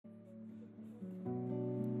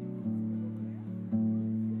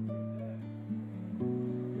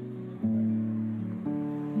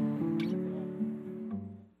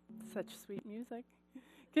Such sweet music.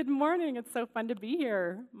 Good morning. It's so fun to be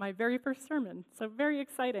here. My very first sermon, so very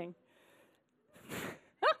exciting.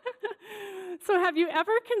 So have you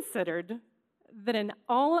ever considered that in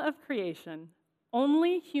all of creation,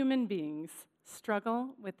 only human beings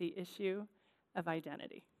struggle with the issue of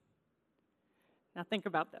identity? Now think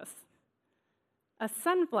about this. A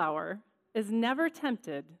sunflower is never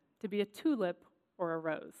tempted to be a tulip or a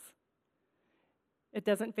rose. It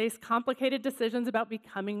doesn't face complicated decisions about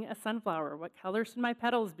becoming a sunflower. What color should my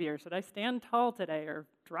petals be? Or should I stand tall today or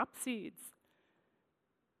drop seeds?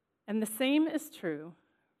 And the same is true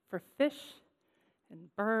for fish and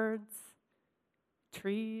birds,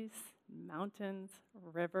 trees, mountains,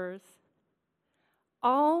 rivers.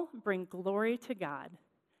 All bring glory to God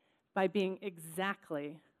by being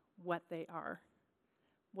exactly what they are,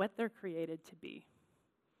 what they're created to be.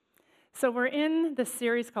 So we're in this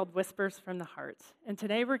series called Whispers from the Heart, and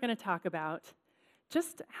today we're going to talk about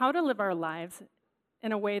just how to live our lives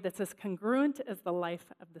in a way that's as congruent as the life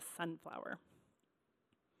of the sunflower.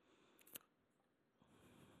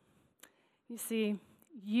 You see,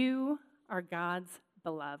 you are God's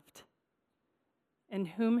beloved, in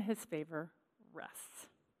whom his favor rests.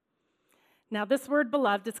 Now, this word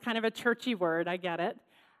beloved is kind of a churchy word, I get it,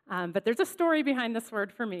 but there's a story behind this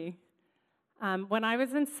word for me. When I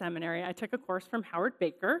was in seminary, I took a course from Howard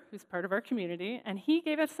Baker, who's part of our community, and he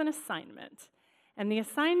gave us an assignment. And the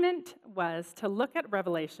assignment was to look at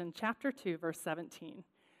Revelation chapter 2, verse 17,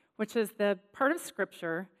 which is the part of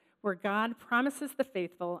Scripture where God promises the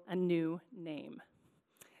faithful a new name.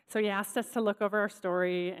 So he asked us to look over our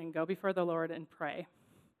story and go before the Lord and pray.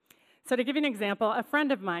 So to give you an example, a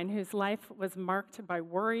friend of mine whose life was marked by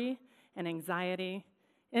worry and anxiety,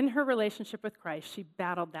 in her relationship with Christ, she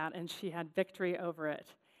battled that and she had victory over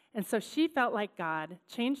it. And so she felt like God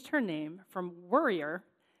changed her name from worrier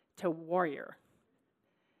to warrior.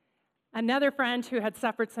 Another friend who had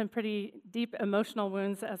suffered some pretty deep emotional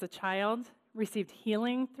wounds as a child received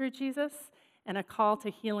healing through Jesus and a call to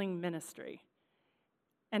healing ministry.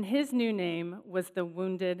 And his new name was the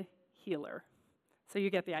Wounded Healer. So you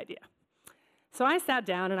get the idea. So I sat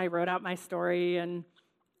down and I wrote out my story and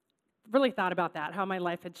really thought about that, how my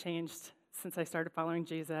life had changed since I started following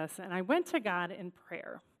Jesus. And I went to God in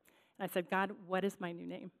prayer. And I said, God, what is my new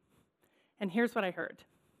name? And here's what I heard.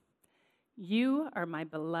 You are my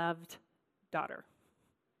beloved daughter.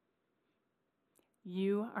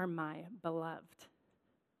 You are my beloved.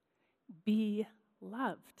 Be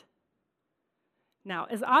loved. Now,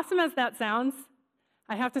 as awesome as that sounds,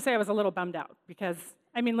 I have to say I was a little bummed out because,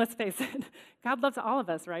 let's face it, God loves all of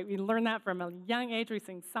us, right? We learn that from a young age. We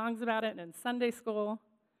sing songs about it in Sunday school.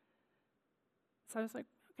 So I was like,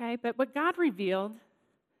 okay, but what God revealed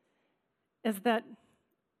is that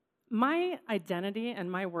my identity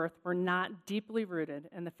and my worth were not deeply rooted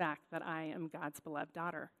in the fact that I am God's beloved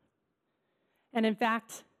daughter. And in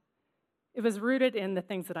fact, it was rooted in the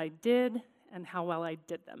things that I did and how well I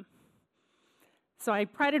did them. So I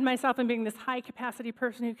prided myself in being this high-capacity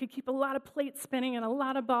person who could keep a lot of plates spinning and a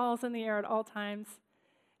lot of balls in the air at all times.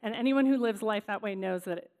 And anyone who lives life that way knows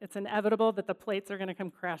that it's inevitable that the plates are going to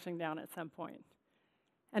come crashing down at some point.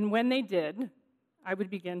 And when they did, I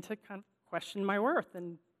would begin to kind of question my worth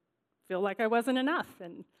and feel like I wasn't enough.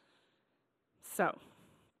 And so,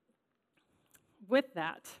 with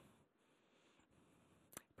that,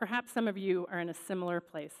 perhaps some of you are in a similar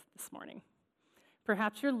place this morning.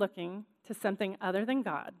 Perhaps you're looking to something other than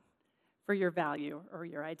God for your value or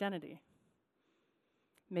your identity.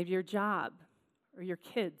 Maybe your job or your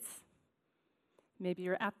kids. Maybe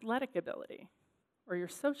your athletic ability or your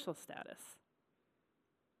social status.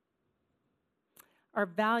 Our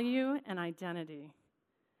value and identity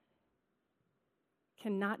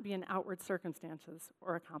cannot be in outward circumstances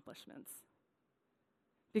or accomplishments.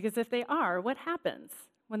 Because if they are, what happens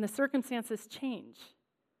when the circumstances change?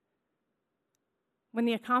 When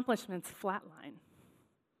the accomplishments flatline?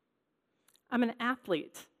 I'm an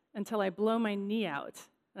athlete until I blow my knee out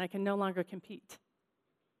and I can no longer compete.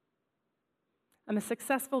 I'm a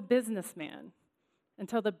successful businessman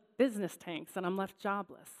until the business tanks and I'm left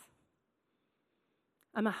jobless.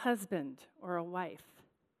 I'm a husband or a wife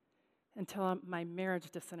until my marriage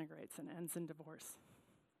disintegrates and ends in divorce.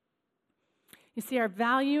 You see, our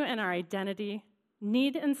value and our identity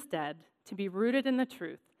need instead to be rooted in the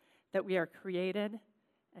truth that we are created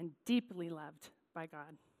and deeply loved by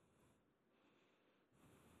God.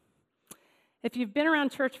 If you've been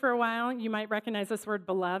around church for a while, you might recognize this word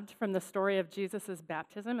beloved from the story of Jesus'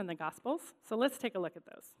 baptism in the Gospels. So let's take a look at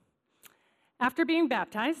those. After being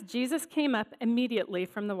baptized, Jesus came up immediately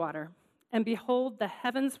from the water, and behold, the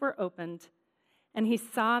heavens were opened, And he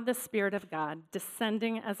saw the Spirit of God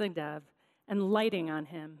descending as a dove and lighting on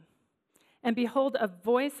him. And behold, a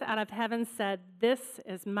voice out of heaven said, "This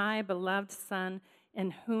is my beloved Son,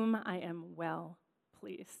 in whom I am well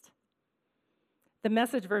pleased." The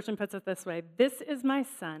Message version puts it this way: "This is my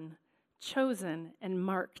Son, chosen and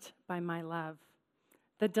marked by my love,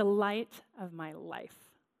 the delight of my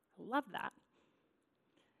life." I love that.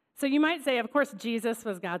 So you might say, of course, Jesus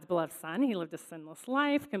was God's beloved Son. He lived a sinless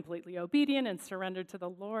life, completely obedient and surrendered to the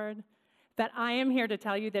Lord. But I am here to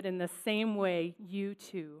tell you that in the same way, you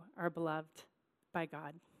too are beloved by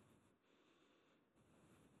God.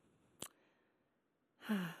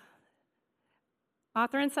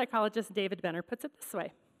 Author and psychologist David Benner puts it this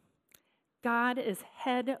way: God is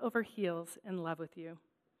head over heels in love with you.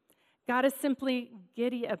 God is simply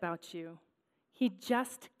giddy about you. He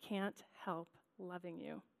just can't help loving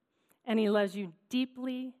you. And he loves you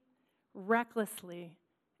deeply, recklessly,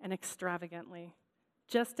 and extravagantly,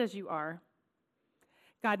 just as you are.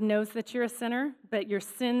 God knows that you're a sinner, but your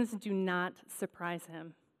sins do not surprise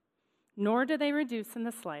him, nor do they reduce in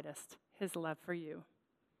the slightest his love for you.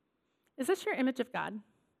 Is this your image of God?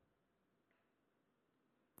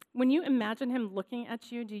 When you imagine him looking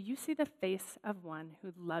at you, do you see the face of one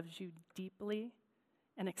who loves you deeply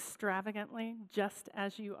and extravagantly, just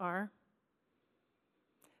as you are?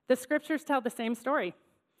 The scriptures tell the same story.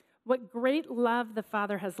 What great love the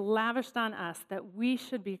Father has lavished on us that we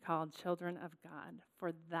should be called children of God,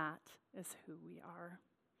 for that is who we are.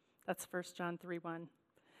 That's 1 John 3:1.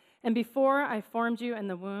 And before I formed you in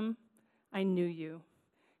the womb, I knew you.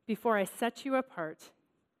 Before I set you apart,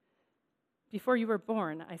 before you were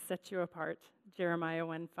born, I set you apart. Jeremiah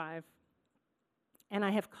 1:5. And I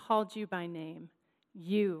have called you by name.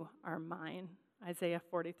 You are mine. Isaiah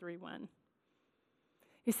 43:1.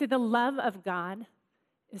 You see, the love of God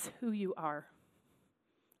is who you are.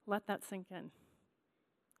 Let that sink in.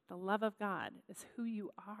 The love of God is who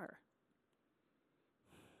you are.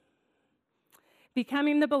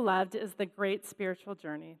 Becoming the beloved is the great spiritual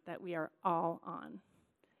journey that we are all on.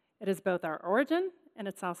 It is both our origin and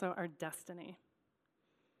it's also our destiny.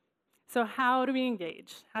 So how do we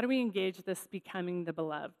engage? How do we engage this becoming the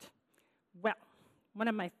beloved? Well, one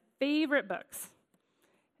of my favorite books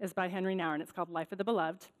is by Henry Nouwen, and it's called Life of the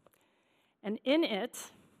Beloved. And in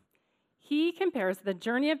it, he compares the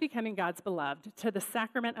journey of becoming God's beloved to the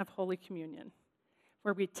sacrament of Holy Communion,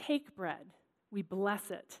 where we take bread, we bless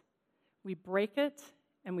it, we break it,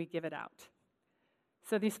 and we give it out.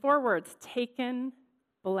 So these 4 words, taken,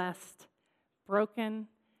 blessed, broken,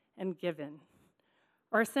 and given,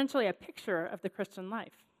 are essentially a picture of the Christian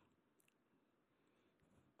life.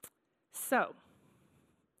 So,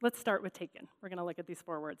 let's start with taken. We're going to look at these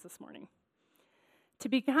 4 words this morning. To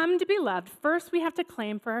become to be loved, first we have to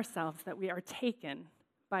claim for ourselves that we are taken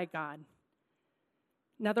by God.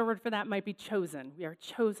 Another word for that might be chosen. We are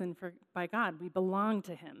chosen by God. We belong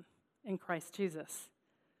to him in Christ Jesus.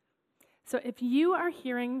 So if you are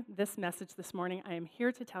hearing this message this morning, I am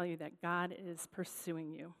here to tell you that God is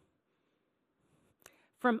pursuing you.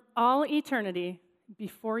 From all eternity,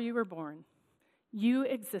 before you were born, you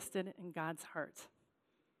existed in God's heart.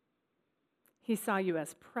 He saw you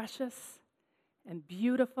as precious and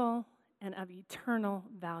beautiful and of eternal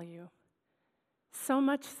value. So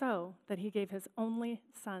much so that he gave his only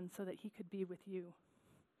Son so that he could be with you.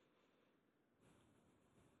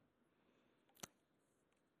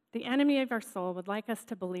 The enemy of our soul would like us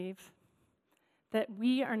to believe that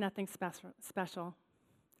we are nothing special,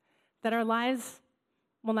 that our lives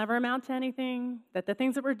will never amount to anything, that the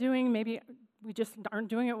things that we're doing, maybe we just aren't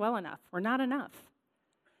doing it well enough. We're not enough.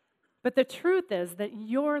 But the truth is that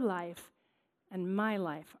your life and my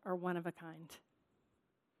life are one of a kind.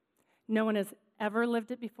 No one has ever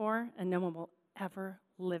lived it before, and no one will ever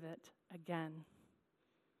live it again.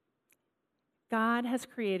 God has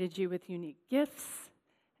created you with unique gifts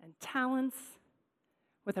and talents,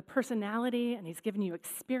 with a personality, and he's given you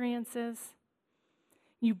experiences.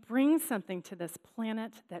 You bring something to this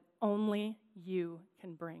planet that only you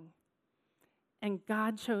can bring. And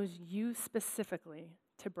God chose you specifically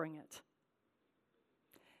to bring it.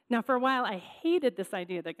 Now, for a while, I hated this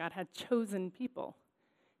idea that God had chosen people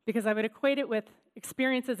because I would equate it with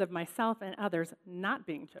experiences of myself and others not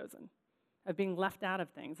being chosen, of being left out of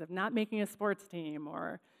things, of not making a sports team,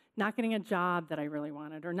 or not getting a job that I really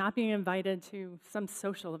wanted, or not being invited to some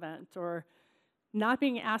social event, or not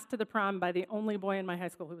being asked to the prom by the only boy in my high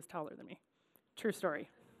school who was taller than me. True story.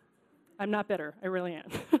 I'm not bitter. I really am.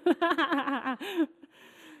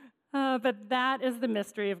 But that is the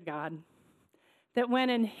mystery of God. That when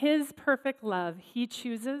in his perfect love he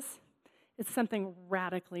chooses, it's something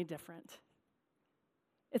radically different.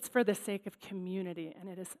 It's for the sake of community, and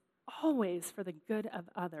it is always for the good of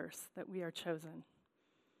others that we are chosen.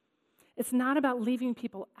 It's not about leaving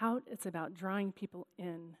people out, it's about drawing people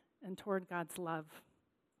in and toward God's love.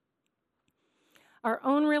 Our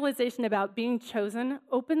own realization about being chosen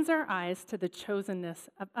opens our eyes to the chosenness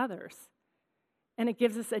of others, and it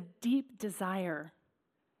gives us a deep desire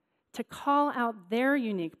to call out their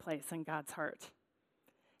unique place in God's heart.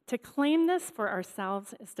 To claim this for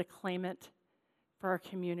ourselves is to claim it for our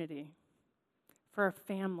community, for our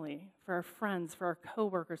family, for our friends, for our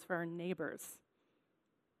coworkers, for our neighbors.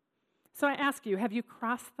 So I ask you, have you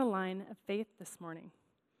crossed the line of faith this morning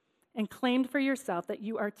and claimed for yourself that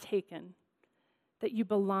you are taken, that you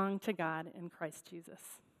belong to God in Christ Jesus?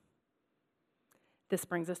 This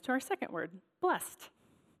brings us to our second word, blessed.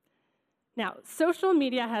 Now, social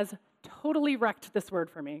media has totally wrecked this word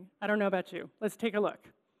for me. I don't know about you. Let's take a look.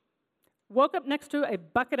 Woke up next to a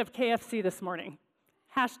bucket of KFC this morning.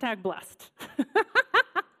 Hashtag blessed.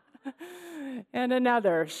 And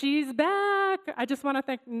another, she's back. I just want to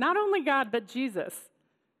thank not only God, but Jesus.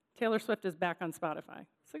 Taylor Swift is back on Spotify.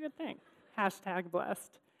 It's a good thing. Hashtag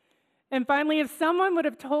blessed. And finally, if someone would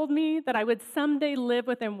have told me that I would someday live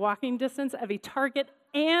within walking distance of a Target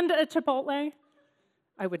and a Chipotle,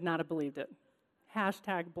 I would not have believed it.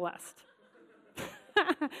 Hashtag blessed.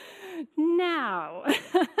 Now,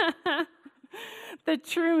 the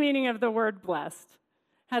true meaning of the word blessed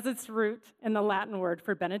has its root in the Latin word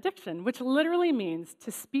for benediction, which literally means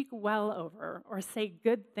to speak well over or say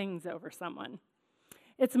good things over someone.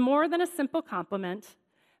 It's more than a simple compliment,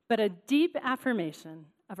 but a deep affirmation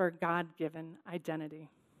of our God-given identity.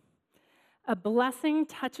 A blessing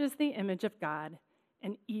touches the image of God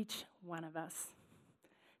in each one of us.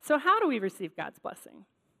 So how do we receive God's blessing?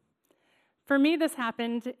 For me, this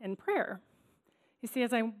happened in prayer. You see,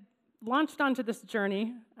 as I launched onto this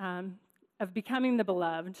journey of becoming the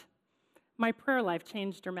beloved, my prayer life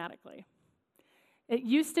changed dramatically. It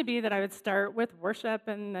used to be that I would start with worship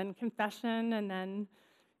and then confession and then,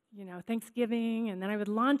 Thanksgiving, and then I would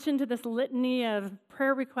launch into this litany of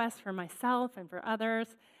prayer requests for myself and for others,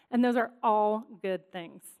 and those are all good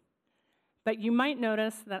things. But you might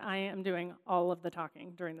notice that I am doing all of the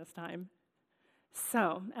talking during this time.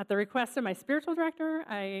 So, at the request of my spiritual director,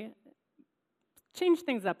 I changed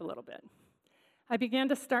things up a little bit. I began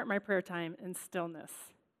to start my prayer time in stillness,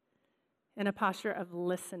 in a posture of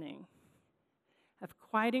listening, of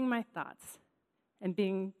quieting my thoughts, and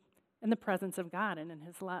being in the presence of God and in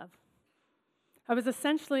His love. I was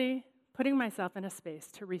essentially putting myself in a space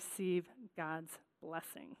to receive God's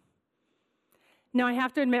blessing. Now, I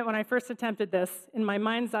have to admit, when I first attempted this, in my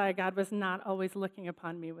mind's eye, God was not always looking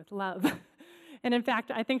upon me with love. And in fact,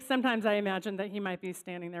 I think sometimes I imagined that He might be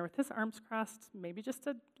standing there with His arms crossed, maybe just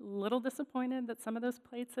a little disappointed that some of those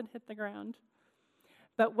plates had hit the ground.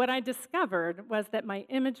 But what I discovered was that my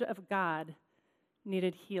image of God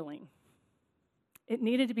needed healing. It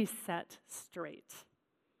needed to be set straight.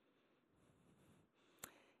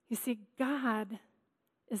 You see, God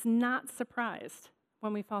is not surprised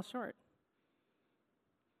when we fall short.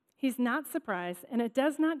 He's not surprised, and it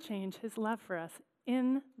does not change His love for us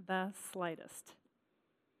in the slightest.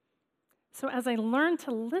 So as I learned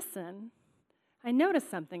to listen, I noticed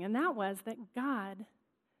something, and that was that God,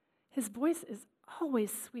 His voice is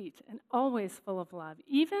always sweet and always full of love,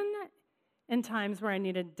 even in times where I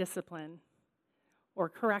needed discipline or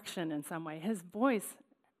correction in some way. His voice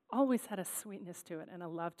always had a sweetness to it and a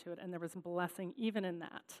love to it, and there was blessing even in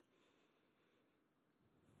that.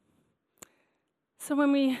 So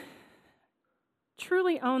when we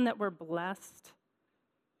truly own that we're blessed,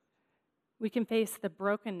 we can face the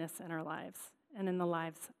brokenness in our lives and in the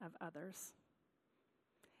lives of others.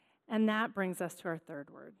 And that brings us to our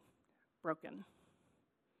third word, broken.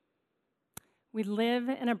 We live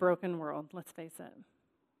in a broken world, let's face it.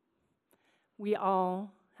 We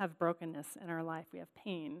all have brokenness in our life. We have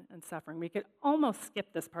pain and suffering. We could almost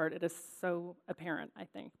skip this part. It is so apparent, I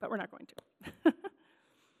think, but we're not going to.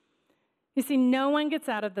 You see, no one gets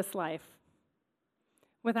out of this life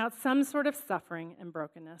without some sort of suffering and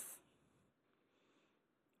brokenness.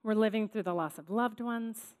 We're living through the loss of loved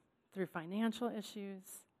ones, through financial issues.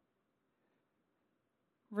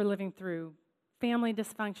 We're living through family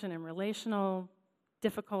dysfunction and relational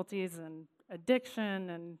difficulties and addiction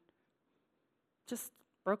and just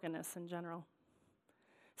brokenness in general.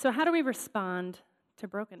 So how do we respond to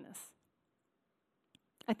brokenness?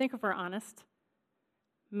 I think if we're honest,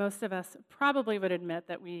 most of us probably would admit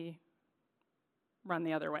that we run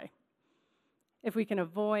the other way. If we can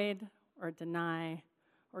avoid or deny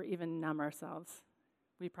or even numb ourselves,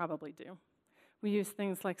 we probably do. We use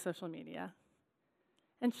things like social media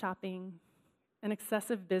and shopping and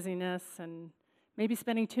excessive busyness and maybe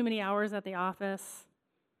spending too many hours at the office.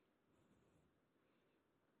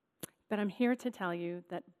 But I'm here to tell you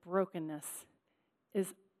that brokenness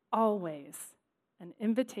is always an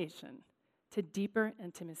invitation to deeper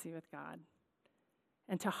intimacy with God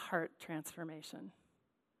and to heart transformation.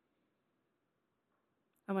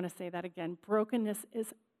 I want to say that again. Brokenness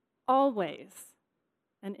is always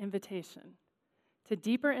an invitation to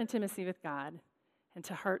deeper intimacy with God and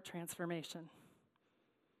to heart transformation.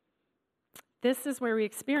 This is where we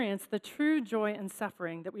experience the true joy and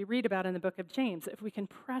suffering that we read about in the book of James. If we can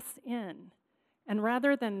press in, and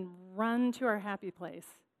rather than run to our happy place,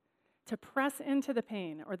 to press into the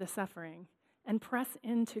pain or the suffering and press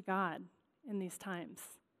into God in these times,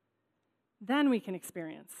 then we can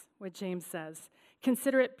experience what James says.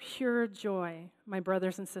 Consider it pure joy, my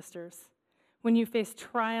brothers and sisters, when you face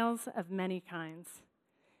trials of many kinds,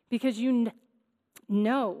 because you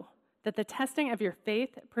know that the testing of your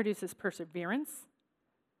faith produces perseverance.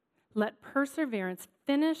 Let perseverance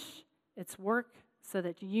finish its work so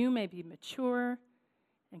that you may be mature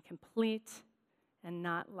and complete and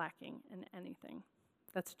not lacking in anything.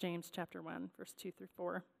 That's James chapter 1, verse 2 through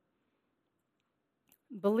 4.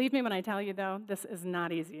 Believe me when I tell you, though, this is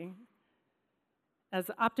not easy. As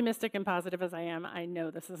optimistic and positive as I am, I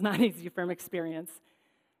know this is not easy from experience.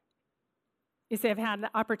 You see, I've had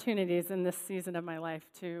opportunities in this season of my life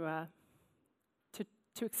to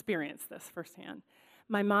experience this firsthand.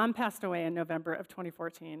 My mom passed away in November of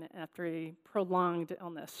 2014 after a prolonged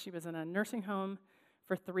illness. She was in a nursing home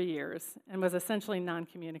for 3 years and was essentially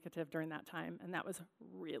non-communicative during that time, and that was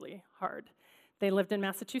really hard. They lived in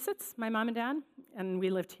Massachusetts, my mom and dad, and we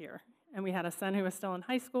lived here. And we had a son who was still in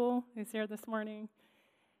high school, who's here this morning,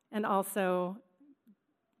 and also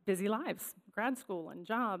busy lives, grad school and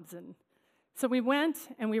jobs. And so we went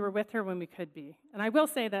and we were with her when we could be. And I will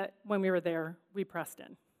say that when we were there, we pressed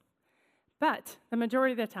in. But the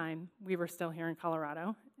majority of the time, we were still here in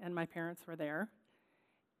Colorado, and my parents were there.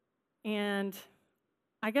 And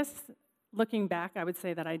I guess looking back, I would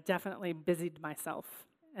say that I definitely busied myself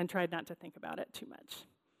and tried not to think about it too much.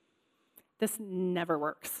 This never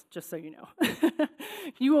works, just so you know.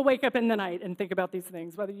 You will wake up in the night and think about these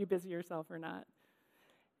things, whether you busy yourself or not.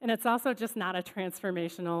 And it's also just not a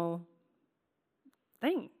transformational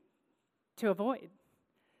thing to avoid.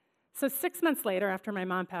 So 6 months later, after my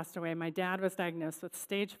mom passed away, my dad was diagnosed with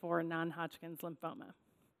stage 4 non-Hodgkin's lymphoma.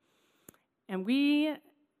 And we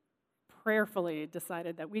prayerfully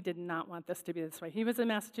decided that we did not want this to be this way. He was in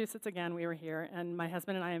Massachusetts again, we were here, and my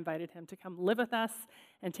husband and I invited him to come live with us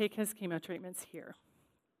and take his chemo treatments here.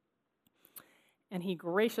 And he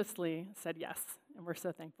graciously said yes, and we're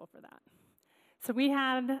so thankful for that. So we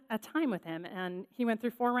had a time with him, and he went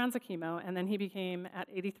through 4 rounds of chemo, and then he became, at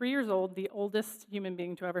 83 years old, the oldest human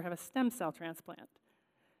being to ever have a stem cell transplant.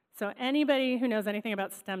 So anybody who knows anything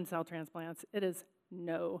about stem cell transplants, it is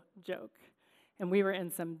no joke. And we were in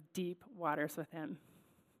some deep waters with him.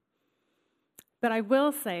 But I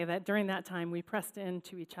will say that during that time, we pressed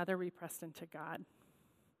into each other, we pressed into God.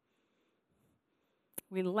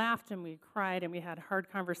 We laughed and we cried and we had hard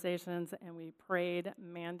conversations and we prayed.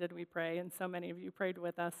 Man, did we pray, and so many of you prayed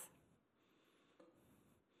with us.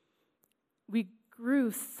 We grew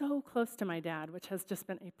so close to my dad, which has just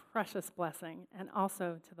been a precious blessing, and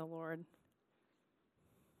also to the Lord.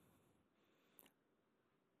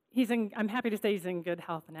 I'm happy to say he's in good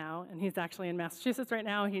health now, and he's actually in Massachusetts right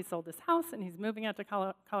now. He sold his house, and he's moving out to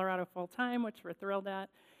Colorado full-time, which we're thrilled at.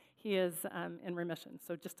 He is in remission,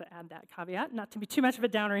 so just to add that caveat, not to be too much of a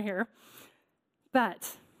downer here.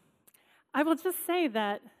 But I will just say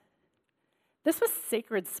that this was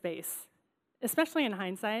sacred space, especially in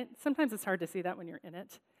hindsight. Sometimes it's hard to see that when you're in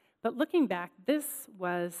it. But looking back, this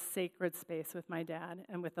was sacred space with my dad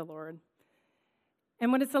and with the Lord.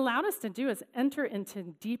 And what it's allowed us to do is enter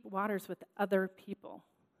into deep waters with other people.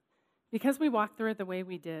 Because we walked through it the way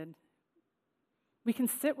we did, we can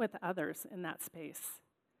sit with others in that space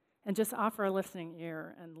and just offer a listening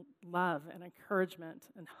ear and love and encouragement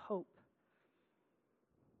and hope.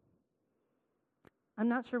 I'm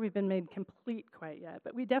not sure we've been made complete quite yet,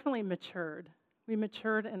 but we definitely matured. We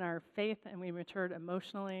matured in our faith and we matured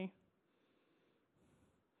emotionally.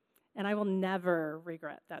 And I will never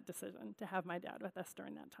regret that decision to have my dad with us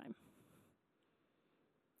during that time.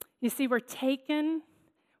 You see, we're taken,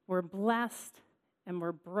 we're blessed, and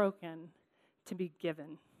we're broken to be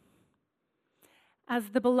given.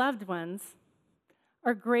 As the beloved ones,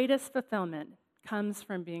 our greatest fulfillment comes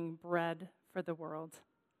from being bread for the world,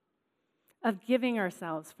 of giving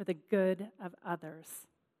ourselves for the good of others.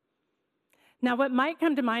 Now, what might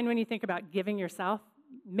come to mind when you think about giving yourself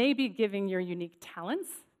may be giving your unique talents.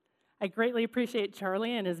 I greatly appreciate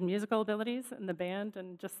Charlie and his musical abilities in the band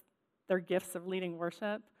and just their gifts of leading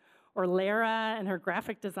worship. Or Lara and her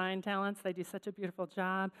graphic design talents, they do such a beautiful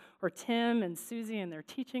job. Or Tim and Susie and their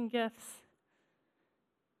teaching gifts.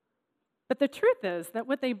 But the truth is that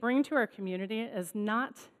what they bring to our community is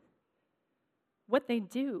not what they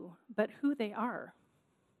do, but who they are.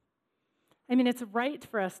 I mean, it's right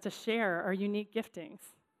for us to share our unique giftings,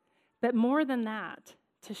 but more than that,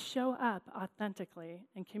 to show up authentically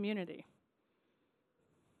in community.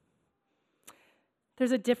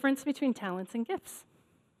 There's a difference between talents and gifts.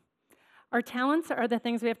 Our talents are the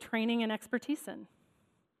things we have training and expertise in.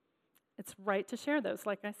 It's right to share those,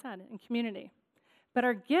 like I said, in community. But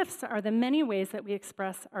our gifts are the many ways that we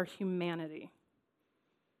express our humanity,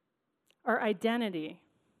 our identity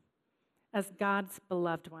as God's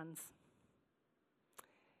beloved ones.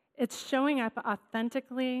 It's showing up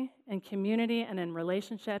authentically in community and in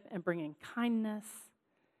relationship and bringing kindness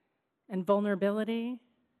and vulnerability,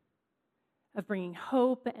 of bringing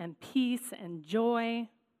hope and peace and joy.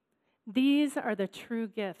 These are the true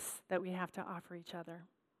gifts that we have to offer each other.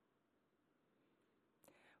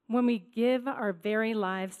 When we give our very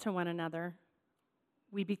lives to one another,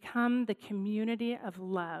 we become the community of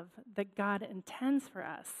love that God intends for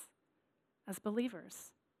us as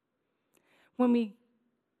believers. When we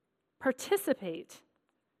participate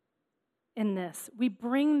in this, we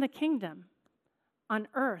bring the kingdom on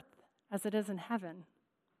earth as it is in heaven.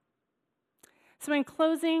 So in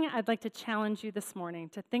closing, I'd like to challenge you this morning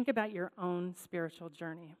to think about your own spiritual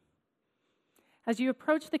journey. As you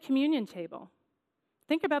approach the communion table,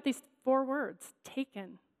 think about these 4 words: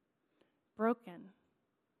 taken, broken,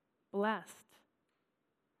 blessed,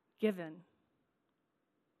 given.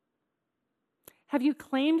 Have you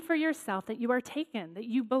claimed for yourself that you are taken, that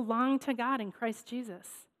you belong to God in Christ Jesus?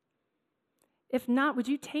 If not, would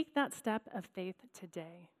you take that step of faith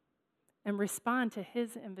today and respond to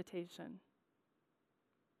his invitation?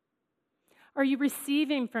 Are you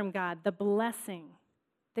receiving from God the blessing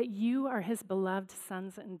that you are his beloved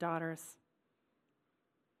sons and daughters?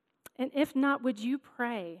 And if not, would you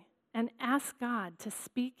pray and ask God to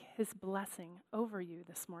speak his blessing over you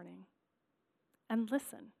this morning? And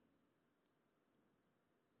listen.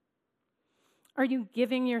 Are you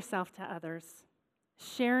giving yourself to others,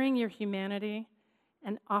 sharing your humanity,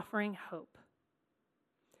 and offering hope?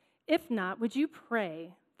 If not, would you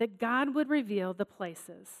pray that God would reveal the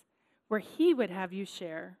places where he would have you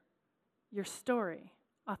share your story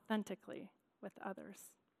authentically with others?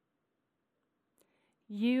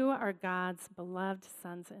 You are God's beloved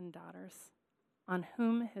sons and daughters, on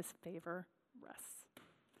whom his favor rests.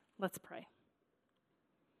 Let's pray.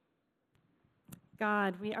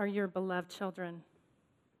 God, we are your beloved children.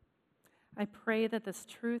 I pray that this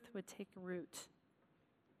truth would take root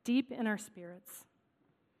deep in our spirits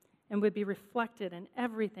and would be reflected in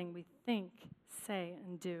everything we think, say,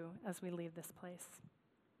 and do as we leave this place.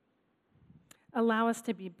 Allow us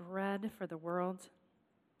to be bread for the world,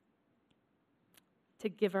 to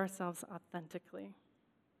give ourselves authentically.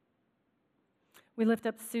 We lift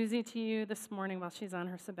up Susie to you this morning while she's on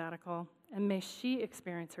her sabbatical, and may she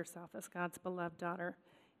experience herself as God's beloved daughter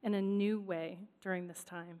in a new way during this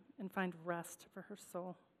time and find rest for her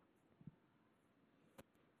soul.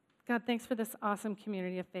 God, thanks for this awesome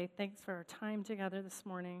community of faith. Thanks for our time together this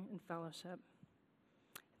morning in fellowship.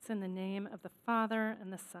 It's in the name of the Father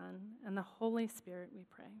and the Son and the Holy Spirit we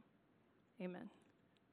pray. Amen.